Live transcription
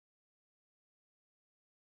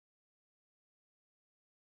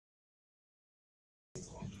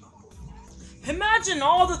Imagine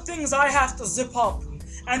all the things I have to zip up.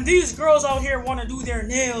 And these girls out here want to do their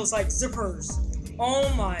nails like zippers.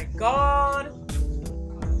 Oh my god.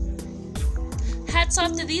 Hats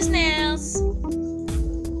off to these nails.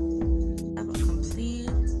 Have a complete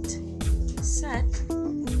set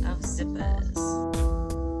of zippers.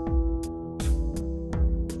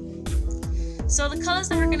 So the colors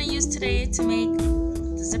that we're going to use today to make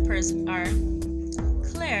the zippers are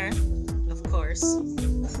clear, of course,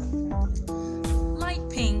 light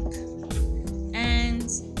pink, and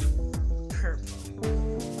purple.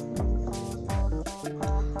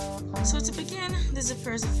 So to begin the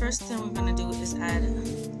zippers, the first thing we're going to do is add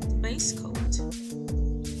the base coat.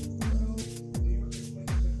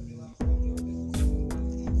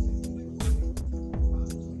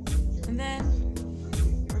 And then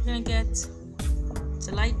we're going to get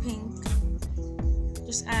the light pink.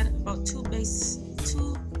 Just add about two of these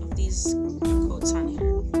coats on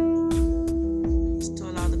here, just to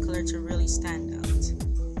allow the color to really stand out.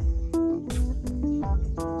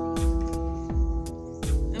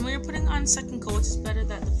 And when you're putting on second coat, it's better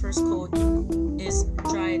that the first coat is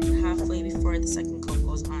dried halfway before the second coat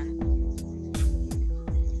goes on.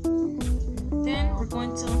 Then we're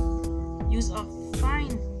going to use a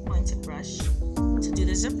fine pointed brush to do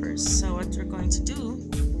the zippers. So what we're going to do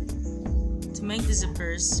to make the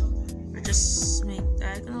zippers, or just make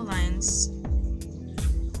diagonal lines,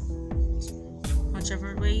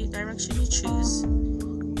 whichever direction you choose,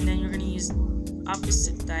 and then you're going to use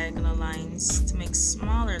opposite diagonal lines to make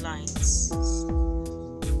smaller lines.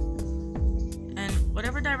 And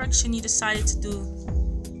whatever direction you decided to do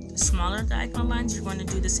the smaller diagonal lines, you're going to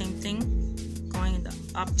do the same thing, going in the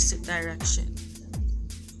opposite direction.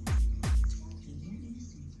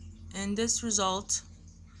 And this result,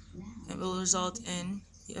 it will result in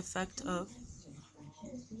the effect of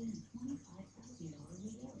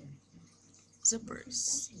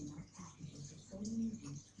zippers.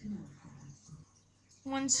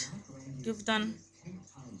 Once you've done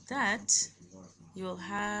that, you will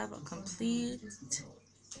have a complete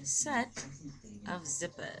set of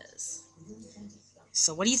zippers.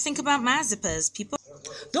 So what do you think about my zippers, people?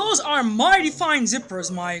 Those are mighty fine zippers,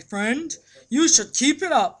 my friend. You should keep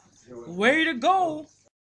it up. Way to go.